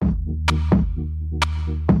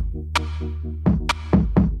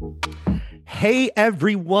Hey,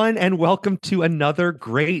 everyone, and welcome to another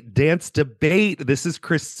great dance debate. This is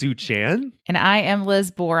Chris Suchan. And I am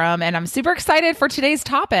Liz Borum, and I'm super excited for today's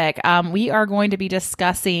topic. We are going to be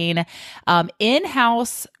discussing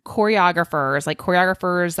in-house choreographers, like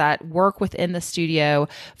choreographers that work within the studio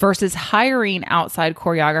versus hiring outside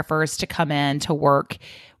choreographers to come in to work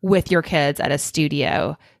with your kids at a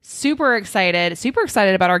studio. Super excited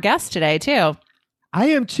about our guest today, too. I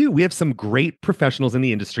am too. We have some great professionals in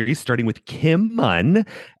the industry, starting with Kim Munn.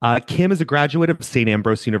 Kim is a graduate of St.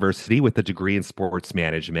 Ambrose University with a degree in sports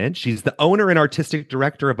management. She's the owner and artistic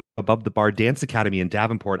director of Above the Bar Dance Academy in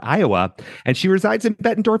Davenport, Iowa, and she resides in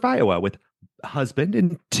Bettendorf, Iowa, with a husband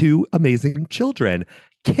and two amazing children.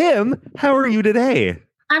 Kim, how are you today?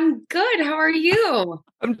 I'm good. How are you?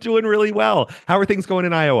 I'm doing really well. How are things going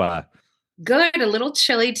in Iowa? Good. A little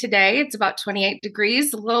chilly today. It's about 28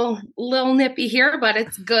 degrees. A little nippy here, but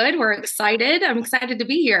it's good. We're excited. I'm excited to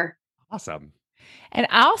be here. Awesome. And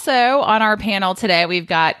also on our panel today, we've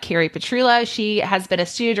got Carrie Petrula. She has been a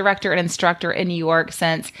studio director and instructor in New York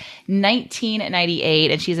since 1998,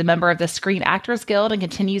 and she's a member of the Screen Actors Guild and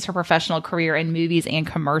continues her professional career in movies and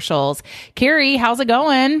commercials. Carrie, how's it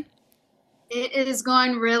going? It is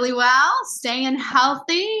going really well, staying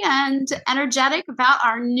healthy and energetic about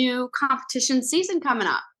our new competition season coming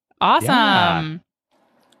up. Awesome.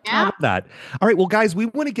 Yeah. I love that. All right. Well, guys, we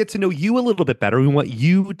want to get to know you a little bit better. We want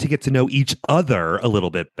you to get to know each other a little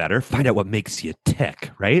bit better, find out what makes you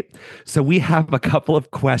tick, right? So we have a couple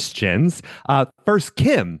of questions. First,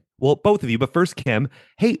 Kim. Well, both of you, but first, Kim.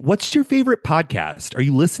 Hey, what's your favorite podcast? Are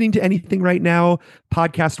you listening to anything right now,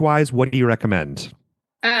 podcast-wise? What do you recommend?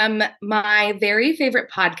 My very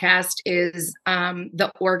favorite podcast is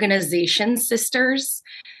the Organization Sisters.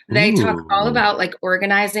 They talk all about like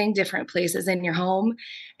organizing different places in your home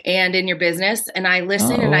and in your business. And I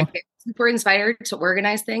listen and I get super inspired to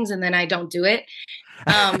organize things, and then I don't do it.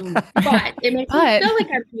 But it makes me feel like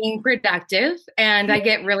I'm being productive, and I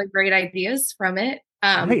get really great ideas from it.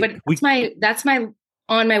 But that's my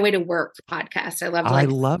on my way to work podcast. I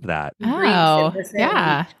love that. Oh,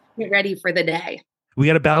 yeah. Get ready for the day. We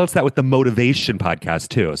got to balance that with the motivation podcast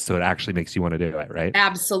too, so it actually makes you want to do it, right?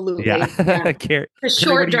 Absolutely. Yeah. Yeah. A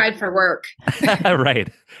short drive for work. Right.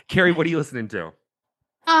 Carrie, what are you listening to?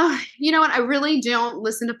 You know what? I really don't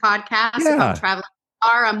listen to podcasts if I'm traveling.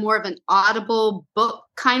 I'm more of an audible book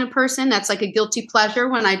kind of person. That's like a guilty pleasure.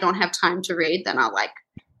 When I don't have time to read, then I'll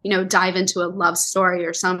dive into a love story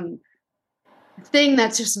or some thing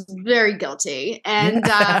that's just very guilty. And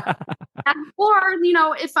or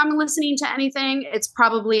if I'm listening to anything, it's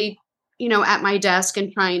probably at my desk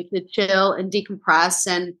and trying to chill and decompress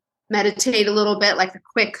and meditate a little bit, like a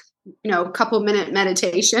quick couple minute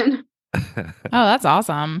meditation. Oh, that's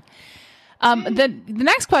awesome. The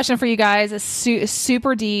next question for you guys is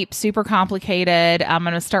super deep, super complicated. I'm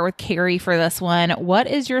going to start with Carrie for this one. What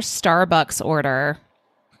is your Starbucks order?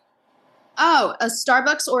 Oh, a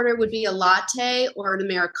Starbucks order would be a latte or an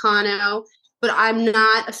Americano, but I'm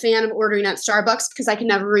not a fan of ordering at Starbucks because I can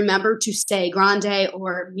never remember to say grande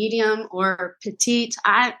or medium or petite.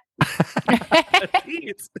 Petite.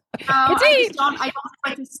 I don't know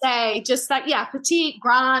what to say. Just that, petite,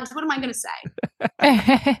 grande. What am I going to say?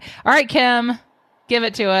 All right, Kim, give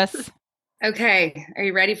it to us. Okay. Are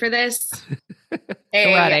you ready for this?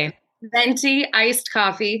 Ready. Venti iced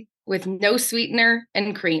coffee with no sweetener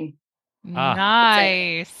and cream.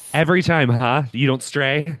 Nice. Every time, huh? You don't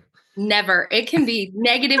stray? Never. It can be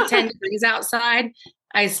negative 10 degrees outside.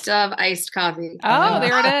 I still have iced coffee. Oh,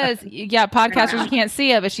 there it is. Yeah, podcasters, you can't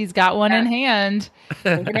see it, but she's got one in hand.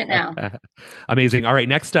 Drinking it now. Amazing. All right,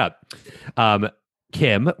 next up.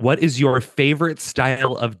 Kim, what is your favorite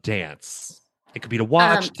style of dance? It could be to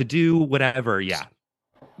watch, to do, whatever. Yeah.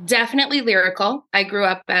 Definitely lyrical. I grew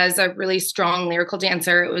up as a really strong lyrical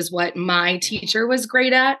dancer. It was what my teacher was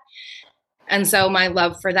great at. And so my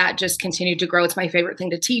love for that just continued to grow. It's my favorite thing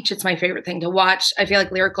to teach. It's my favorite thing to watch. I feel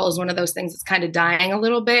like lyrical is one of those things that's kind of dying a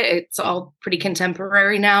little bit. It's all pretty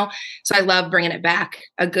contemporary now. So I love bringing it back.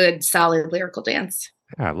 A good, solid lyrical dance.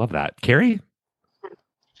 Yeah, I love that. Carrie?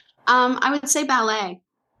 I would say ballet.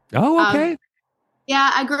 Oh, okay.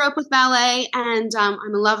 I grew up with ballet, and I'm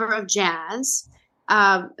a lover of jazz.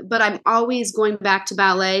 But I'm always going back to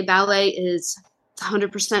ballet. Ballet is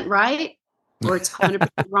 100% right, or it's 100%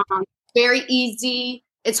 wrong. Very easy.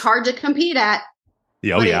 It's hard to compete at.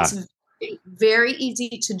 It's very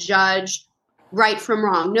easy to judge right from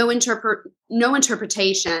wrong. No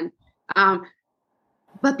interpretation.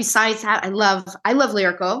 But besides that, I love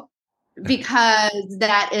lyrical because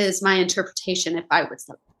that is my interpretation. If I was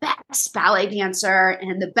the best ballet dancer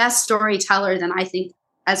and the best storyteller, then I think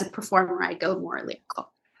as a performer, I go more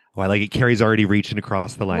lyrical. Oh, I like it. Carrie's already reaching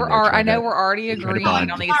across the line. I know we're already agreeing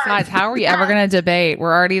on these sides. How are we ever going to debate?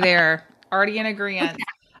 We're already there, already in agreement.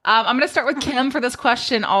 I'm going to start with Kim for this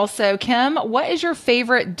question also. Kim, what is your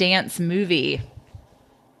favorite dance movie?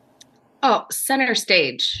 Oh, Center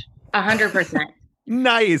Stage, 100%.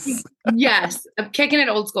 Nice. Yes, I'm kicking it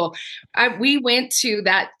old school. We went to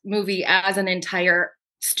that movie as an entire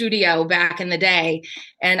studio back in the day,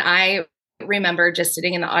 and I remember just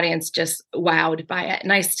sitting in the audience just wowed by it.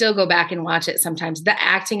 And I still go back and watch it sometimes. The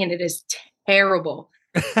acting in it is terrible.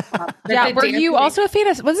 Yeah, were you also a fan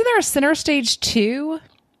of, wasn't there a Center Stage 2?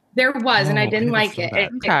 There was, and I didn't like it.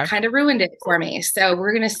 It kind of ruined it for me. So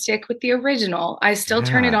we're going to stick with the original. I still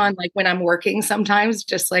turn it on like when I'm working sometimes,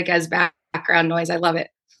 just like as background noise. I love it.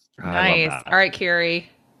 Nice. All right, Carrie.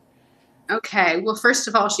 Okay. Well, first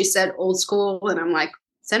of all, she said old school, and I'm like,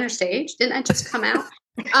 Center Stage? Didn't I just come out?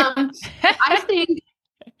 I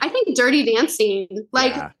think Dirty Dancing,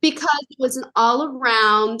 because it was an all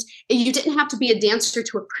around, you didn't have to be a dancer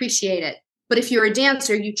to appreciate it. But if you're a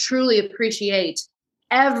dancer, you truly appreciate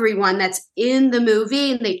everyone that's in the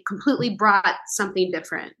movie, and they completely brought something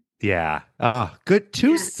different. Yeah. Good.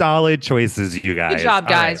 Two solid choices, you guys. Good job,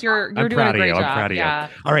 guys. Right. You're doing a great job. I'm proud of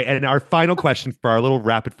you. All right. And our final question for our little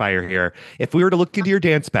rapid fire here. If we were to look into your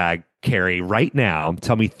dance bag, Carrie, right now,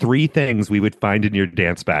 tell me 3 things we would find in your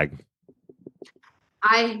dance bag.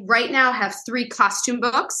 I right now have 3 costume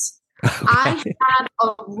books. Okay. I have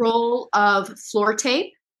a roll of floor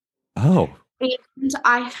tape. Oh. And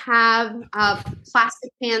I have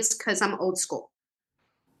plastic pants because I'm old school.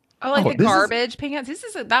 Oh, like the garbage pants.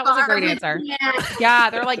 That was a great answer. Pants.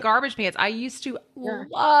 Yeah, they're like garbage pants. I used to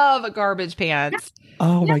love garbage pants.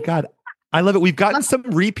 Oh my God. I love it. We've gotten some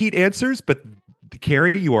repeat answers, but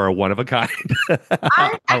Carrie, you are a one of a kind.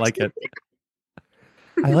 I like it.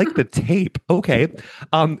 I like the tape. Okay.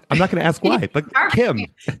 I'm not going to ask why, but Kim.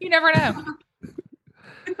 You never know.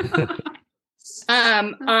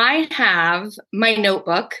 I have my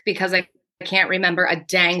notebook because I can't remember a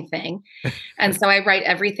dang thing. And so I write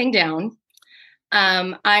everything down.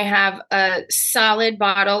 I have a solid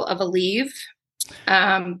bottle of Aleve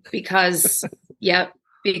because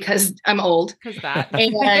I'm old.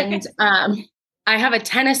 And I have a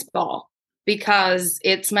tennis ball because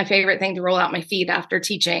it's my favorite thing to roll out my feet after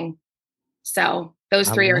teaching. So those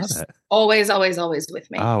 3 are always, always, always with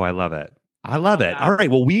me. Oh, I love it. I love it. All right.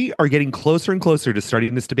 Well, we are getting closer and closer to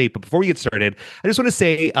starting this debate. But before we get started, I just want to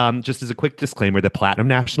say, just as a quick disclaimer, the Platinum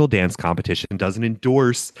National Dance Competition doesn't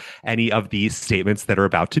endorse any of these statements that are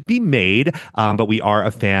about to be made. But we are a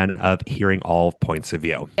fan of hearing all points of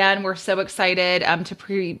view. And we're so excited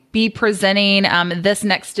to be presenting this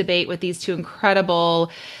next debate with these 2 incredible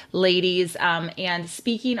ladies. And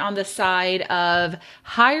speaking on the side of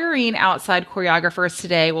hiring outside choreographers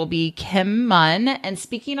today will be Kim Munn. And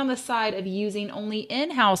speaking on the side of using only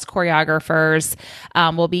in-house choreographers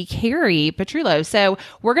will be Carrie Petrullo. So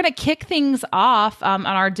we're going to kick things off on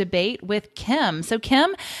our debate with Kim. So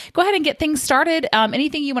Kim, go ahead and get things started.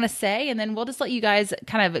 Anything you want to say, and then we'll just let you guys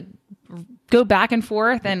kind of go back and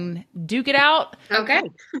forth and duke it out. Okay.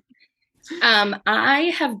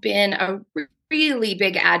 I have been a really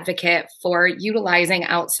big advocate for utilizing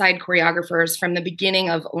outside choreographers from the beginning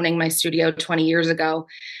of owning my studio 20 years ago.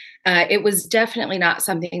 It was definitely not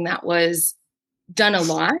something that was done a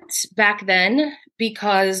lot back then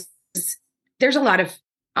because there's a lot of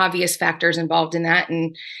obvious factors involved in that.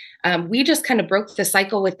 And we just kind of broke the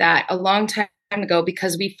cycle with that a long time ago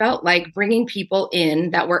because we felt like bringing people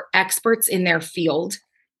in that were experts in their field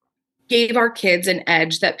gave our kids an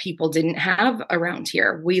edge that people didn't have around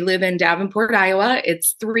here. We live in Davenport, Iowa.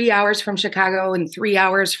 It's 3 hours from Chicago and 3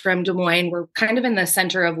 hours from Des Moines. We're kind of in the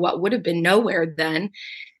center of what would have been nowhere then.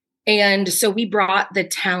 And so we brought the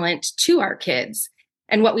talent to our kids.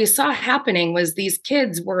 And what we saw happening was these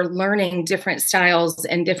kids were learning different styles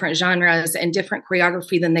and different genres and different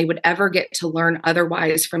choreography than they would ever get to learn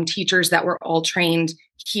otherwise from teachers that were all trained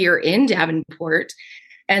here in Davenport.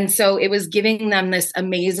 And so it was giving them this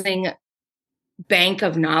amazing bank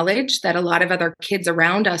of knowledge that a lot of other kids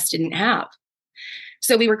around us didn't have.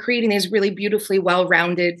 So we were creating these really beautifully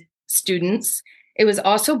well-rounded students. It was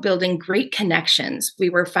also building great connections. We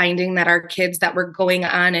were finding that our kids that were going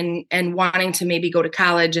on and wanting to maybe go to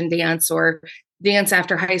college and dance or dance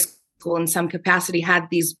after high school in some capacity had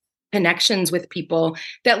these connections with people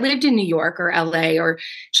that lived in New York or LA or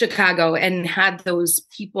Chicago and had those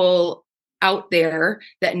people out there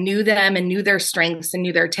that knew them and knew their strengths and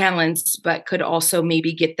knew their talents, but could also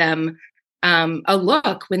maybe get them a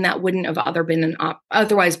look when that wouldn't have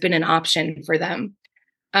otherwise been an option for them.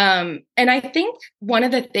 And I think one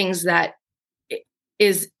of the things that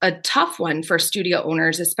is a tough one for studio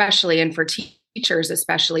owners, especially, and for teachers,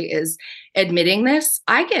 especially, is admitting this.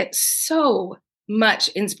 I get so much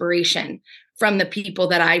inspiration from the people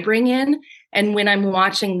that I bring in. And when I'm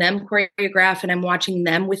watching them choreograph and I'm watching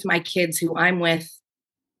them with my kids who I'm with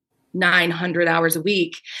 900 hours a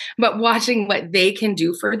week, but watching what they can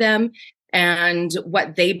do for them and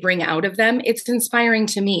what they bring out of them, it's inspiring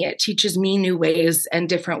to me. It teaches me new ways and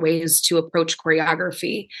different ways to approach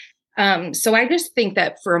choreography. So I just think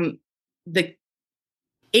that from the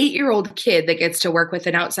 8-year-old kid that gets to work with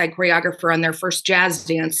an outside choreographer on their first jazz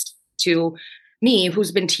dance to me,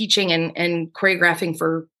 who's been teaching and choreographing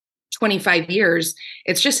for 25 years,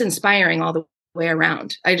 it's just inspiring all the way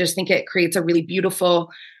around. I just think it creates a really beautiful,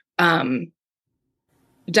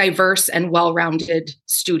 diverse and well-rounded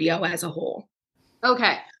studio as a whole.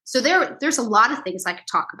 Okay. So there's a lot of things I could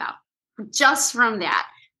talk about just from that.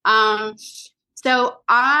 So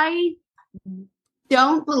I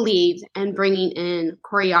don't believe in bringing in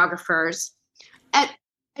choreographers. And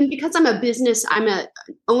because I'm an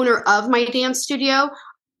owner of my dance studio,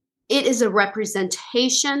 it is a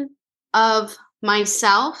representation of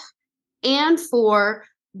myself and for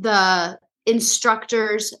the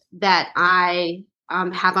instructors that I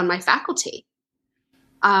have on my faculty.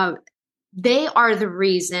 They are the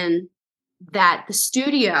reason that the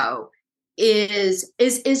studio is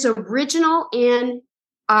original and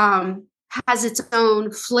has its own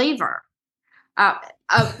flavor.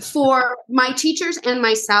 For my teachers and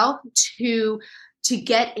myself to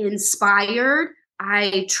get inspired,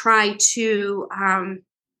 I try to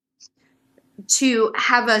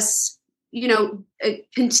have us,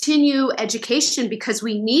 continue education because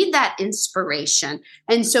we need that inspiration.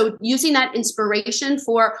 And so using that inspiration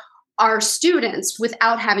for our students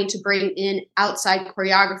without having to bring in outside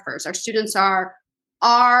choreographers. Our students are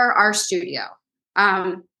our studio.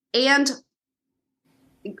 And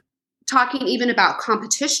talking even about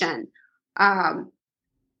competition, I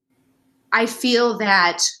feel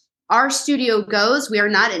that our studio goes, we are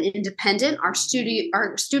not an independent. Our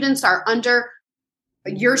students are under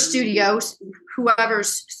your studio,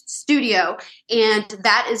 whoever's studio, and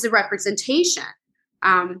that is a representation.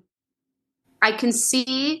 I can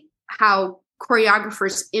see how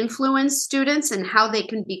choreographers influence students and how they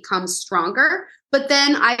can become stronger. But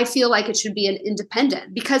then I feel like it should be an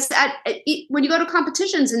independent, because when you go to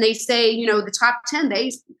competitions and they say, the top 10,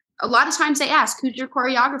 a lot of times they ask, who's your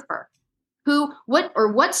choreographer?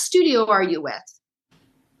 What studio are you with?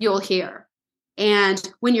 You'll hear. And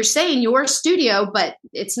when you're saying your studio, but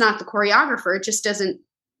it's not the choreographer,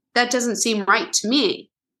 that doesn't seem right to me.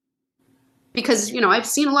 Because, I've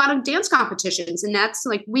seen a lot of dance competitions, and that's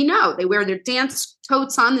like, we know they wear their dance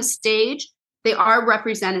coats on the stage. They are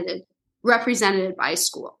represented by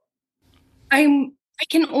school. I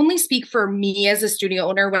can only speak for me as a studio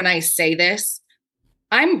owner when I say this.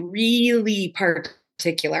 I'm really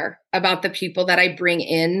particular about the people that I bring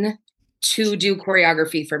in to do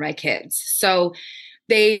choreography for my kids. So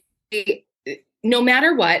no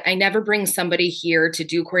matter what, I never bring somebody here to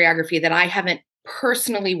do choreography that I haven't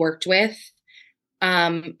personally worked with,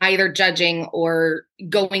 either judging or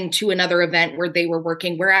going to another event where they were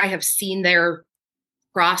working, where I have seen their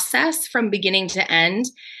process from beginning to end.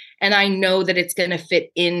 And I know that it's going to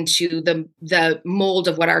fit into the mold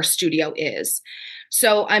of what our studio is.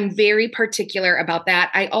 So I'm very particular about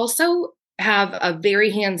that. I also have a very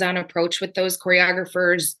hands-on approach with those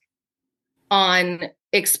choreographers on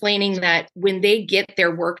explaining that when they get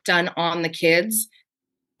their work done on the kids,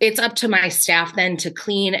 it's up to my staff then to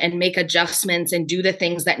clean and make adjustments and do the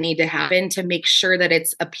things that need to happen to make sure that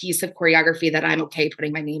it's a piece of choreography that I'm okay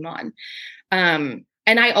putting my name on.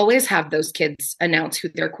 And I always have those kids announce who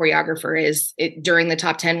their choreographer is during the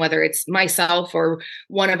top 10, whether it's myself or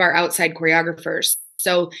one of our outside choreographers.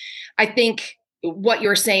 So I think what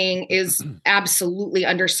you're saying is absolutely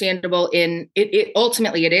understandable.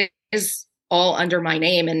 Ultimately, it is all under my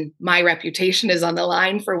name, and my reputation is on the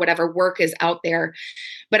line for whatever work is out there.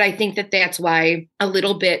 But I think that that's why a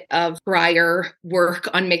little bit of prior work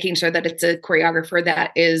on making sure that it's a choreographer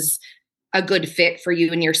that is a good fit for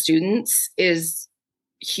you and your students is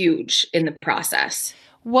huge in the process.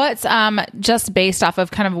 What's just based off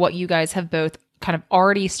of kind of what you guys have both kind of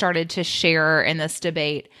already started to share in this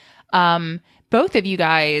debate, both of you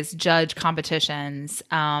guys judge competitions.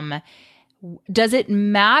 Does it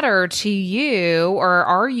matter to you, or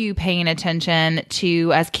are you paying attention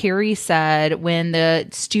to, as Carrie said, when the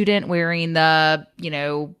student wearing the,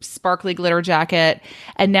 sparkly glitter jacket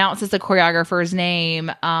announces the choreographer's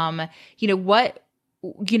name, and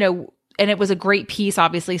it was a great piece,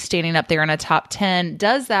 obviously standing up there in a top 10.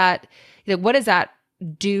 Does that, what does that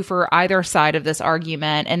do for either side of this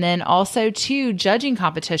argument. And then also too, judging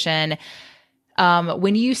competition.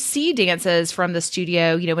 When you see dances from the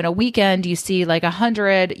studio, in a weekend, you see like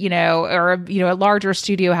 100, or, a larger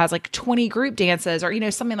studio has like 20 group dances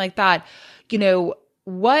or, something like that.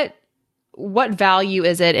 What value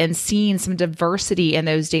is it in seeing some diversity in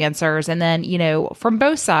those dancers? And then, from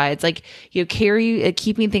both sides, like, Carrie,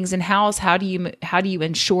 keeping things in house, how do you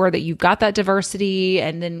ensure that you've got that diversity?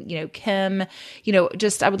 And then, Kim,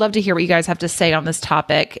 I would love to hear what you guys have to say on this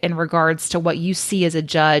topic in regards to what you see as a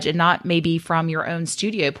judge, and not maybe from your own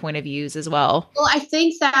studio point of views as well. Well, I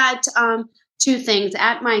think that two things.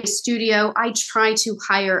 At my studio, I try to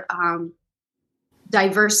hire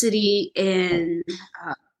diversity in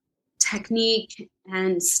technique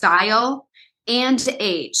and style and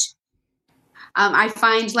age. I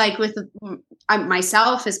find like with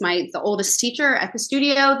myself as the oldest teacher at the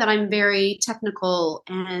studio that I'm very technical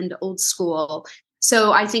and old school.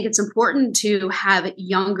 So I think it's important to have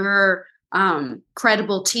younger,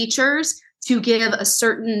 credible teachers to give a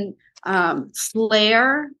certain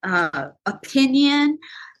flair, opinion.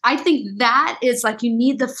 I think that is like, you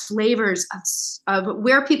need the flavors of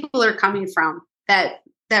where people are coming from that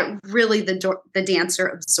really the dancer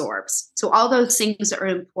absorbs. So all those things are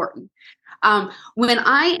important. When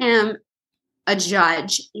I am a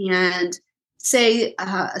judge and say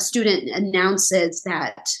a student announces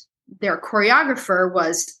that their choreographer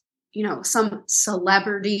was, some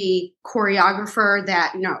celebrity choreographer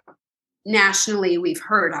that, nationally we've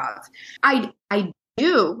heard of, I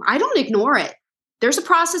don't ignore it. There's a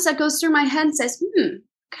process that goes through my head and says,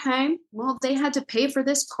 okay, well, they had to pay for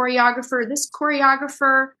this choreographer. This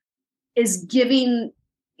choreographer is giving,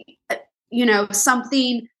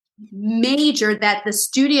 something major that the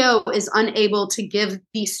studio is unable to give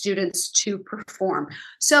these students to perform.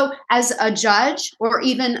 So as a judge or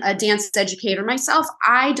even a dance educator myself,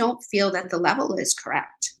 I don't feel that the level is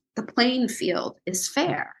correct. The playing field is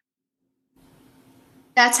fair.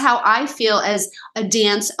 That's how I feel as a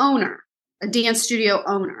dance owner, a dance studio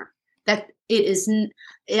owner, that it is.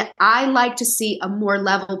 I like to see a more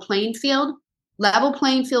level playing field. Level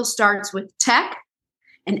playing field starts with tech,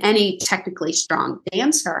 and any technically strong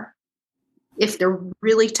dancer, if they're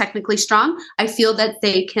really technically strong, I feel that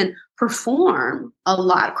they can perform a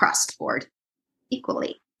lot across the board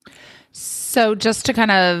equally. So just to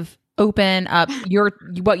kind of open up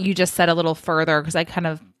what you just said a little further, because I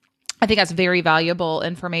think that's very valuable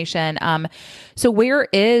information. So where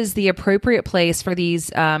is the appropriate place for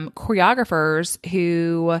these choreographers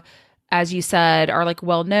who, as you said, are like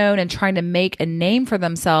well known and trying to make a name for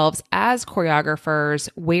themselves as choreographers?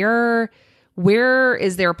 Where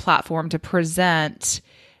is their platform to present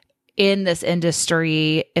in this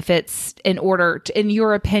industry, if it's in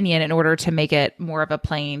your opinion, in order to make it more of a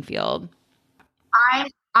playing field?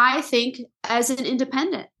 I think as an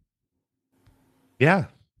independent. Yeah.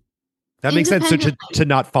 That makes sense. So to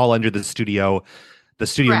not fall under the studio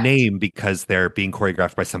Correct. Name because they're being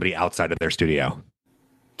choreographed by somebody outside of their studio.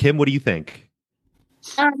 Kim, what do you think?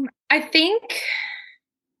 I think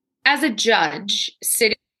as a judge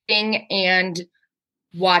sitting and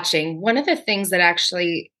watching, one of the things that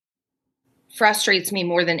actually frustrates me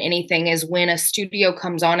more than anything is when a studio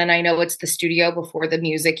comes on, and I know it's the studio before the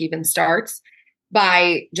music even starts,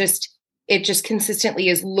 it just consistently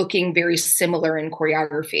is looking very similar in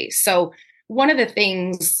choreography. So one of the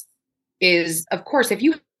things is, of course, if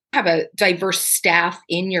you have a diverse staff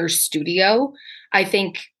in your studio, I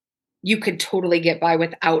think you could totally get by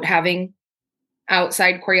without having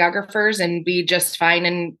outside choreographers and be just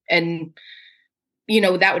fine. And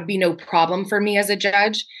that would be no problem for me as a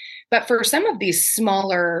judge. But for some of these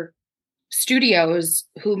smaller studios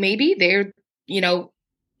who maybe they're,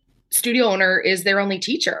 studio owner is their only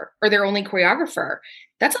teacher or their only choreographer,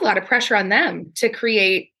 that's a lot of pressure on them to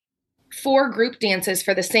create 4 group dances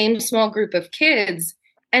for the same small group of kids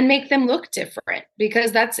and make them look different,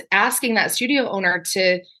 because that's asking that studio owner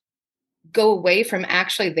to go away from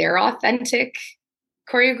actually their authentic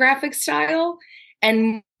choreographic style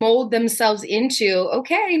and mold themselves into,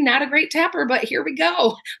 okay, not a great tapper, but here we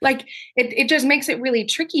go. Like it just makes it really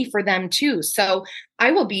tricky for them too. So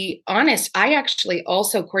I will be honest, I actually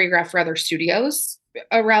also choreograph for other studios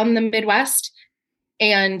around the Midwest.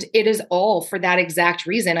 And it is all for that exact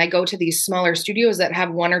reason. I go to these smaller studios that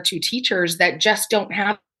have 1 or 2 teachers that just don't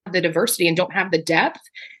have the diversity and don't have the depth,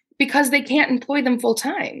 because they can't employ them full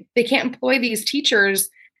time. They can't employ these teachers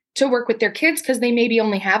to work with their kids because they maybe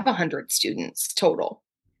only have 100 students total.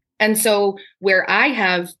 And so where I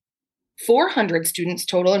have 400 students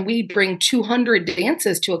total and we bring 200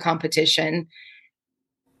 dances to a competition,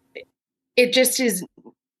 it just is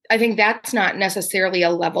I think that's not necessarily a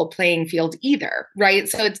level playing field either, right?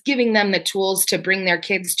 So it's giving them the tools to bring their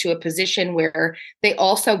kids to a position where they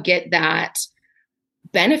also get that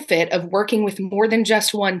benefit of working with more than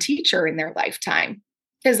just one teacher in their lifetime.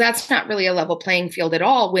 Because that's not really a level playing field at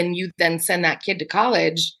all when you then send that kid to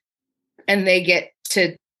college and they get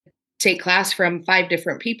to take class from 5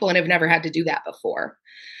 different people and have never had to do that before.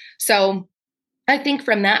 So I think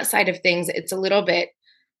from that side of things, it's a little bit,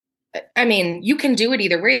 I mean, you can do it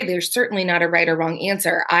either way. There's certainly not a right or wrong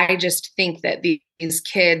answer. I just think that these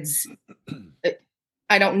kids,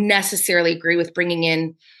 I don't necessarily agree with bringing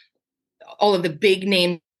in all of the big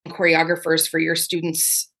name choreographers for your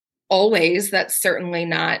students always. That's certainly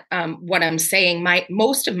not what I'm saying.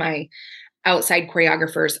 Most of my outside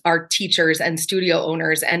choreographers are teachers and studio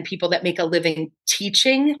owners and people that make a living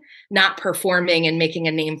teaching, not performing and making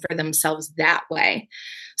a name for themselves that way.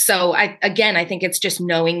 So I think it's just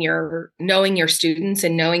knowing your students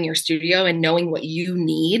and knowing your studio and knowing what you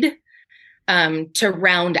need to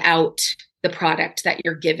round out the product that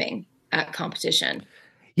you're giving at competition.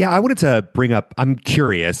 Yeah, I wanted to bring up, I'm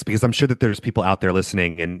curious because I'm sure that there's people out there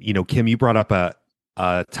listening. And, Kim, you brought up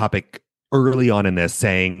a topic early on in this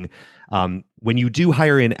saying, when you do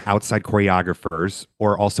hire in outside choreographers,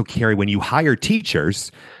 or also Carrie, when you hire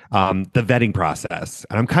teachers, the vetting process.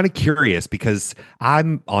 And I'm kind of curious because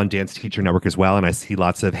I'm on Dance Teacher Network as well. And I see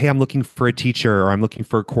lots of, hey, I'm looking for a teacher or I'm looking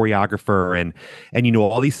for a choreographer. And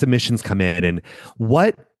all these submissions come in. And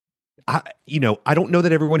I don't know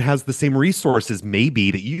that everyone has the same resources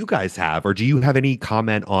maybe that you guys have, or do you have any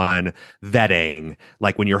comment on vetting?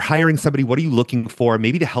 Like when you're hiring somebody, what are you looking for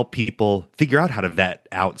maybe to help people figure out how to vet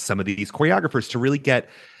out some of these choreographers to really get,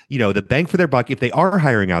 the bang for their buck if they are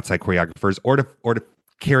hiring outside choreographers, or to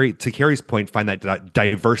Carrie's point, find that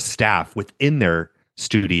diverse staff within their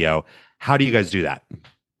studio. How do you guys do that?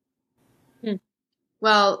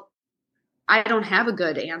 Well, I don't have a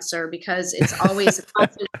good answer because it's always a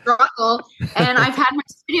constant struggle. And I've had my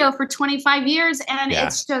studio for 25 years and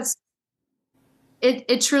it's just,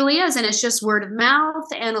 it truly is. And it's just word of mouth.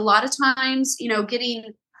 And a lot of times,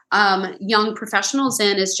 getting young professionals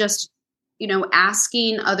in is just,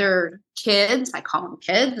 asking other kids, I call them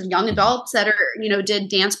kids, young adults that are, did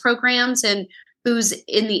dance programs and who's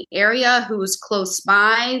in the area, who's close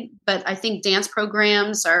by. But I think dance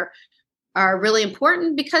programs are really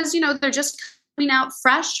important because, they're just coming out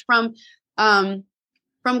fresh from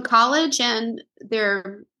college and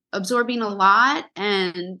they're absorbing a lot.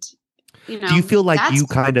 And, do you feel like you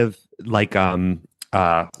kind of like, what am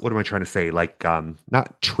I trying to say? Like,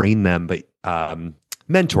 not train them, but,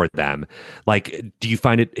 mentor them. Like, do you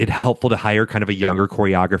find it helpful to hire kind of a younger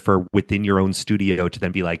choreographer within your own studio to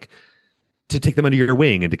then be like, to take them under your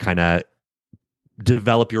wing and to kind of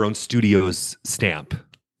develop your own studio's stamp?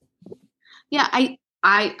 Yeah,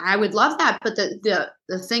 I would love that. But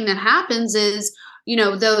the thing that happens is,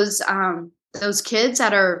 those kids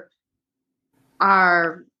that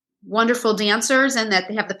are wonderful dancers and that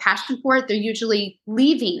they have the passion for it, they're usually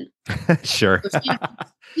leaving. Sure.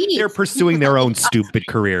 They're pursuing their own stupid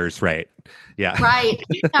careers, right? Yeah. Right.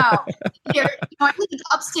 I live in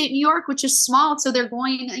upstate New York, which is small. So they're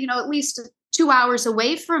going, at least 2 hours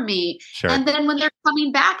away from me. Sure. And then when they're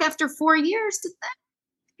coming back after 4 years,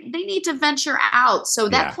 they need to venture out. So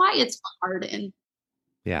that's why it's hard. And,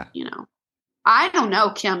 I don't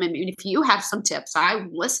know, Kim. I mean, if you have some tips, I'm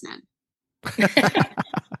listening.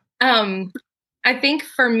 I think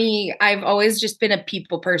for me, I've always just been a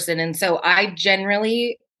people person. And so I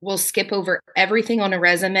generally will skip over everything on a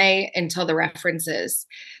resume until the references.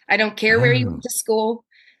 I don't care where you went to school.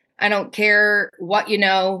 I don't care what you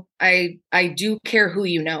know. I do care who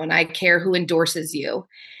you know, and I care who endorses you.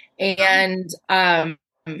 And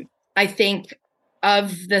I think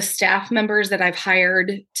of the staff members that I've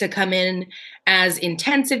hired to come in as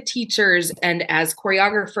intensive teachers and as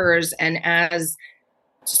choreographers and as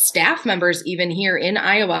staff members, even here in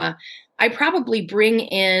Iowa, I probably bring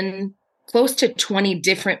in close to 20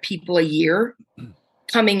 different people a year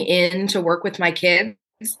coming in to work with my kids.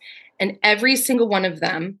 And every single one of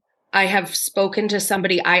them, I have spoken to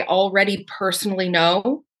somebody I already personally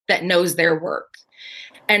know that knows their work.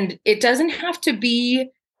 And it doesn't have to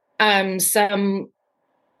be some,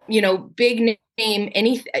 big name,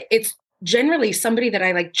 anything. It's generally somebody that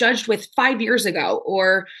I judged with 5 years ago,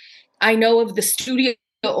 or I know of the studio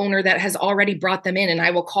owner that has already brought them in, and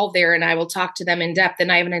I will call there and I will talk to them in depth.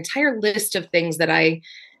 And I have an entire list of things that I,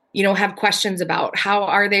 have questions about. How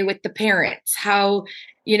are they with the parents? How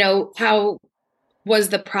was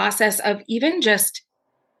the process of even just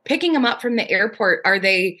picking them up from the airport? Are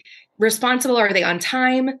they responsible? Are they on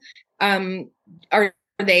time? Are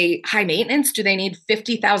they high maintenance? Do they need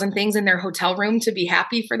 50,000 things in their hotel room to be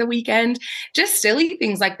happy for the weekend? Just silly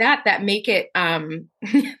things like that make it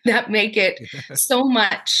that make it so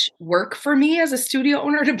much work for me as a studio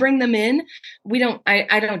owner to bring them in.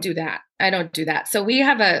 I don't do that. I don't do that. So we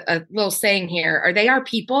have a little saying here. Are they our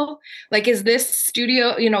people? Like, is this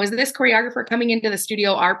studio, is this choreographer coming into the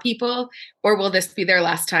studio our people, or will this be their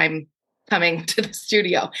last time coming to the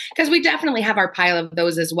studio? Because we definitely have our pile of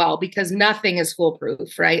those as well, because nothing is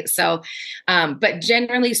foolproof, right? So, but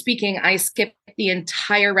generally speaking, I skip the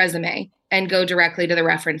entire resume and go directly to the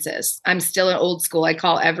references. I'm still an old school. I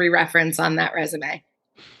call every reference on that resume.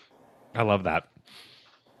 I love that.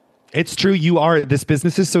 It's true. This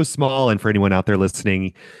business is so small. And for anyone out there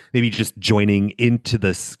listening, maybe just joining into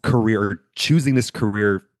this career, choosing this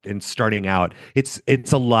career and starting out, it's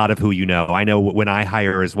a lot of who you know. I know when I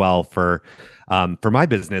hire as well for my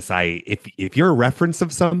business, if you're a reference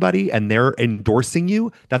of somebody and they're endorsing you,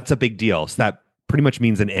 that's a big deal. So that pretty much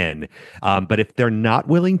means an in. But if they're not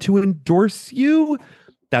willing to endorse you,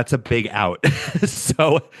 that's a big out.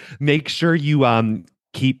 So make sure you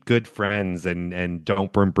keep good friends and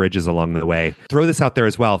don't burn bridges along the way. Throw this out there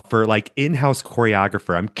as well for like in-house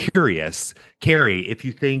choreographer. I'm curious, Carrie, if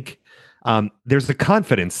you think there's a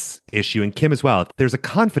confidence issue, and Kim as well.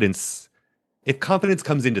 If confidence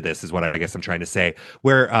comes into this, is what I guess I'm trying to say,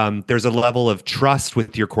 where there's a level of trust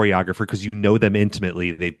with your choreographer because you know them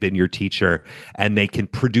intimately, they've been your teacher, and they can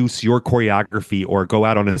produce your choreography or go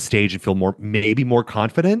out on a stage and feel maybe more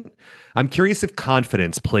confident. I'm curious if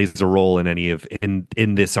confidence plays a role in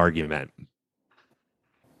in this argument.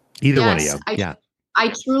 Either one of you.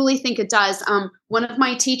 I truly think it does. One of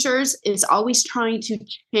my teachers is always trying to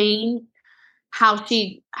change how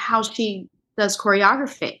she does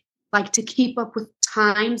choreography, like to keep up with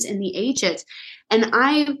times and the ages.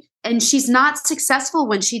 And she's not successful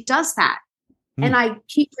when she does that. And I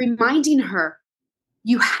keep reminding her,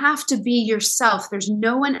 you have to be yourself. There's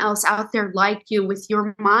no one else out there like you with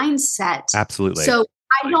your mindset. Absolutely. So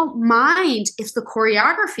I don't mind if the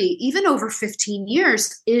choreography, even over 15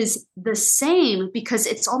 years, is the same because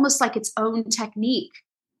it's almost like its own technique.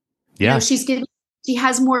 Yeah. She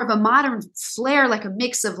has more of a modern flair, like a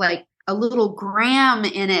mix of like a little gram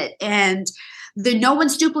in it, and no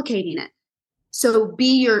one's duplicating it. So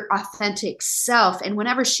be your authentic self. And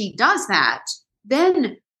whenever she does that,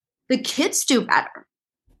 then the kids do better.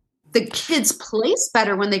 The kids place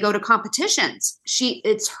better when they go to competitions.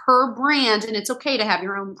 It's her brand, and it's okay to have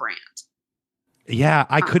your own brand. Yeah,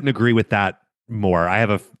 I couldn't agree with that more. I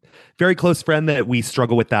have a very close friend that we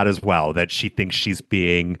struggle with that as well, that she thinks she's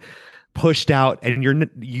being pushed out, and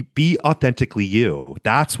you be authentically you.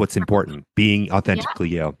 That's what's important, being authentically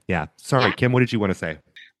you. Yeah. Sorry, Kim, what did you want to say?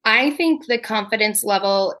 I think the confidence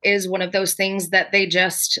level is one of those things that they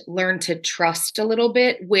just learn to trust a little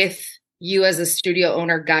bit with you as a studio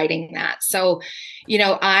owner guiding that. So,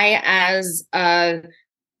 I, as a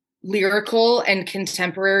lyrical and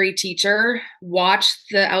contemporary teacher, watch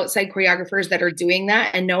the outside choreographers that are doing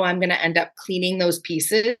that and know I'm going to end up cleaning those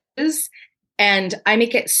pieces. And I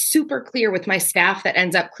make it super clear with my staff that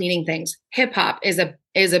ends up cleaning things. Hip hop is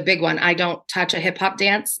a big one. I don't touch a hip hop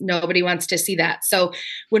dance. Nobody wants to see that. So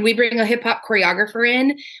when we bring a hip hop choreographer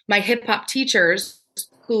in, my hip hop teachers,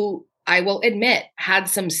 who I will admit had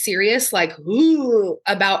some serious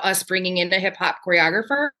about us bringing in a hip hop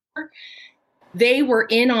choreographer, they were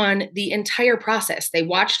in on the entire process. They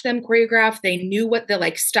watched them choreograph. They knew what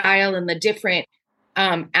the style and the different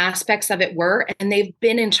aspects of it were, and they've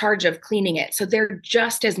been in charge of cleaning it. So they're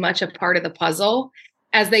just as much a part of the puzzle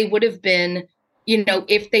as they would have been,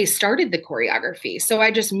 if they started the choreography. So I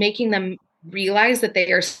just making them realize that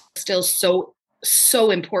they are still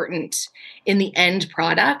so important in the end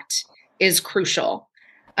product is crucial.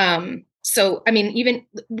 So, I mean, even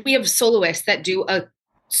we have soloists that do a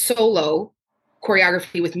solo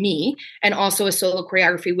choreography with me and also a solo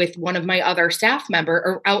choreography with one of my other staff member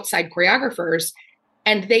or outside choreographers.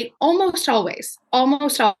 And they almost always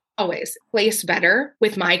place better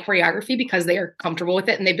with my choreography because they are comfortable with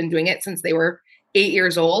it and they've been doing it since they were 8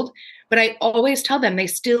 years old. But I always tell them they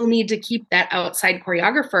still need to keep that outside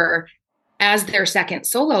choreographer as their second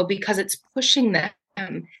solo because it's pushing them.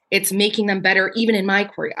 It's making them better even in my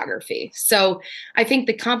choreography. So I think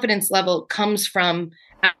the confidence level comes from,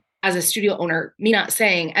 as a studio owner, me not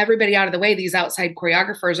saying everybody out of the way, these outside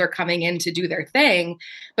choreographers are coming in to do their thing,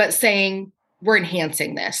 but saying we're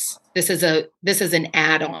enhancing this. This is an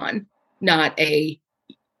add-on, not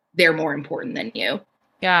they're more important than you.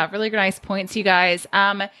 Yeah, really nice points, you guys.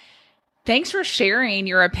 Thanks for sharing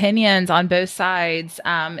your opinions on both sides.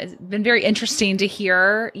 It's been very interesting to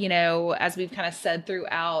hear, as we've kind of said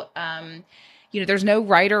throughout, there's no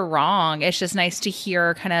right or wrong. It's just nice to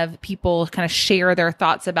hear kind of people kind of share their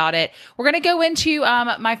thoughts about it. We're going to go into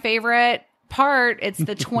my favorite part. It's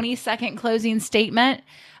the 20-second closing statement.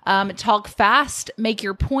 Talk fast, make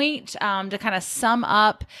your point, to kind of sum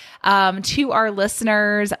up to our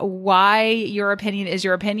listeners why your opinion is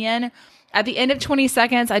your opinion. At the end of 20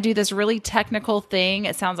 seconds, I do this really technical thing.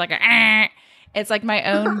 It sounds like it's like my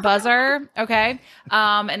own buzzer. Okay.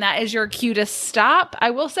 And that is your cue to stop. I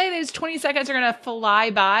will say those 20 seconds are going to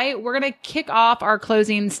fly by. We're going to kick off our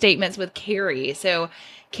closing statements with Carrie. So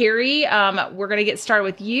Carrie, we're going to get started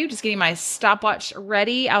with you. Just getting my stopwatch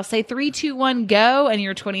ready. I'll say 3, 2, 1, go. And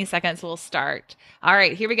your 20 seconds will start. All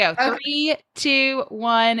right, here we go. Okay. 3, 2,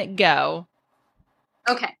 1, go.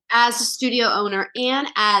 Okay. As a studio owner and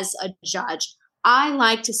as a judge, I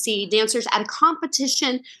like to see dancers at a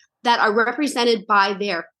competition that are represented by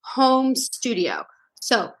their home studio.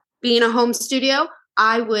 So being a home studio,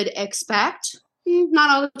 I would expect, not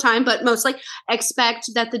all the time, but mostly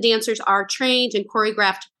expect that the dancers are trained and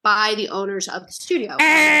choreographed by the owners of the studio.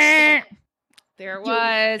 There it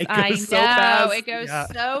was. It I know. goes so fast. It goes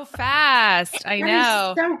so fast. I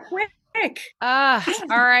know. So quick. All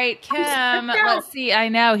right, Kim. Let's see. I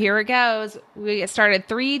know. Here it goes. We get started.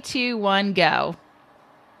 3, 2, 1, go.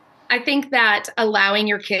 I think that allowing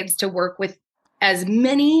your kids to work with as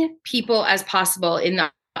many people as possible in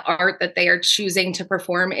the art that they are choosing to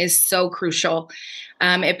perform is so crucial.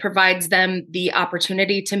 It provides them the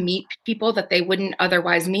opportunity to meet people that they wouldn't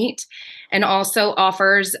otherwise meet, and also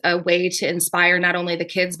offers a way to inspire not only the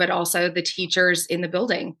kids, but also the teachers in the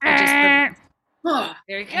building. There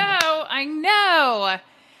you go. I know.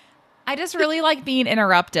 I just really like being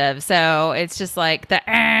interruptive. So it's just like the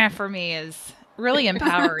for me is really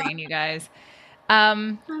empowering, you guys.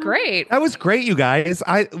 Great. That was great, you guys.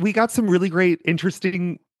 We got some really great,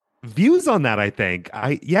 interesting views on that, I think.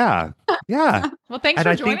 Yeah. Well, thanks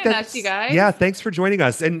for joining us, you guys. Yeah, thanks for joining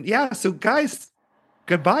us. And yeah, so guys,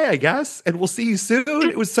 goodbye, I guess. And we'll see you soon.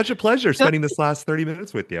 It was such a pleasure spending this last 30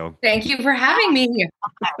 minutes with you. Thank you for having me.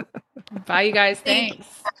 Bye, you guys. Thanks.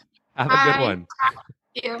 Have a good one.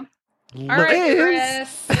 Thank you. All right,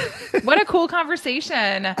 Chris. What a cool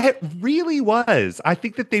conversation. It really was. I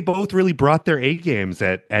think that they both really brought their A games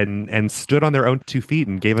and stood on their own 2 feet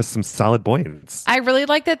and gave us some solid points. I really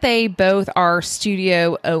like that they both are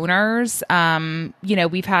studio owners.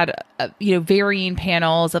 We've had varying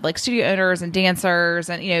panels of like studio owners and dancers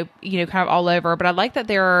and kind of all over, but I like that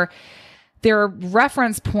their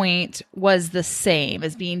reference point was the same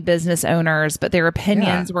as being business owners, but their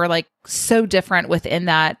opinions were like so different within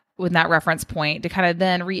that reference point, to kind of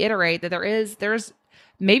then reiterate that there's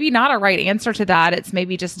maybe not a right answer to that. It's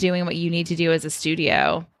maybe just doing what you need to do as a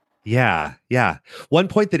studio. Yeah. One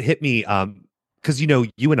point that hit me, because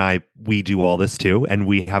you and I, we do all this too, and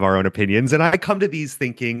we have our own opinions. And I come to these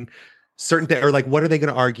thinking certain things, or like, what are they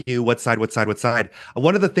going to argue? What side?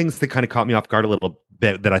 One of the things that kind of caught me off guard a little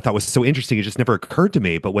bit that I thought was so interesting, it just never occurred to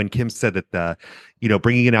me. But when Kim said that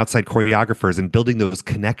bringing in outside choreographers and building those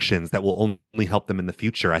connections that will only help them in the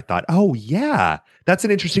future, I thought, oh yeah, that's an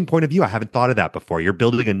interesting point of view. I haven't thought of that before. You're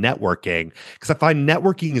building a networking, because I find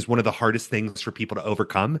networking is one of the hardest things for people to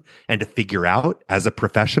overcome and to figure out as a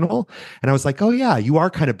professional. And I was like, oh yeah, you are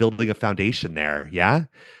kind of building a foundation there. Yeah.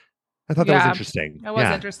 I thought that was interesting. That was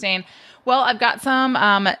interesting. Well, I've got some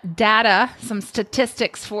data, some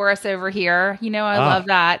statistics for us over here. I love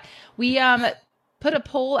that. We put a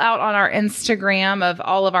poll out on our Instagram of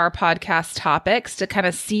all of our podcast topics to kind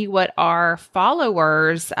of see what our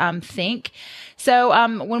followers think. So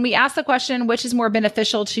when we asked the question, which is more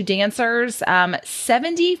beneficial to dancers,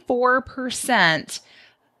 74%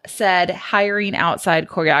 said hiring outside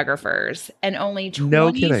choreographers, and only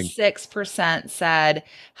 26% said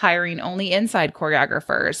hiring only inside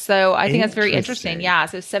choreographers. So I think that's very interesting. Yeah.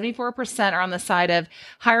 So 74% are on the side of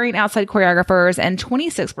hiring outside choreographers and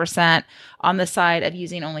 26% on the side of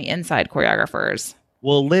using only inside choreographers.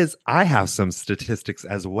 Well, Liz, I have some statistics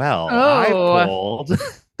as well. Oh.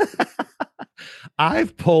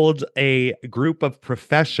 I've polled a group of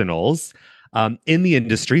professionals in the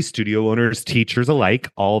industry, studio owners, teachers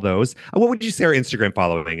alike, all those. What would you say our Instagram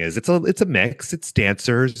following is? It's a mix. It's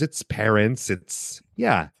dancers, it's parents, it's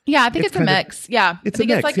Yeah, I think it's a mix. Yeah. It's a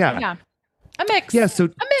mix. Like, yeah. A mix. Yeah, a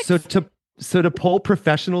mix. So to poll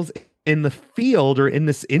professionals in the field or in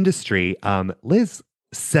this industry, Liz,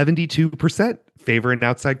 72% favor an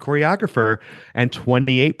outside choreographer and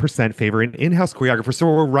 28% favor an in-house choreographer. So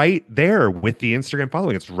we're right there with the Instagram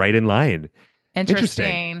following. It's right in line.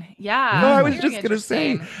 Interesting. Yeah. No, I was just going to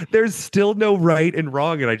say there's still no right and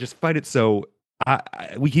wrong. And I just find it so,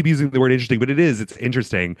 we keep using the word interesting, but it's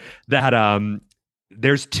interesting that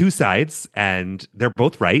there's two sides and they're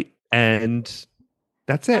both right. And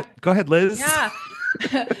that's it. Go ahead, Liz. Yeah.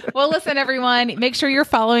 Well, listen, everyone, make sure you're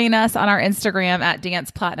following us on our Instagram at Dance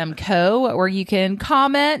Platinum Co, where you can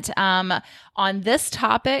comment on this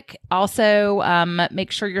topic. Also,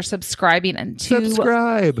 make sure you're subscribing and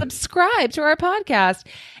subscribe to our podcast.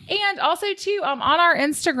 And also, too, on our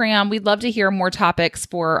Instagram, we'd love to hear more topics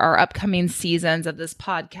for our upcoming seasons of this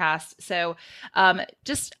podcast. So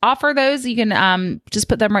just offer those. You can just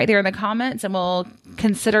put them right there in the comments, and we'll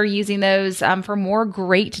consider using those for more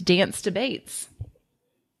great dance debates.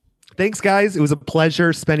 Thanks, guys. It was a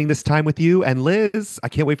pleasure spending this time with you. And Liz, I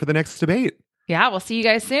can't wait for the next debate. Yeah, we'll see you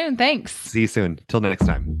guys soon. Thanks. See you soon. Till next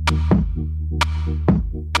time.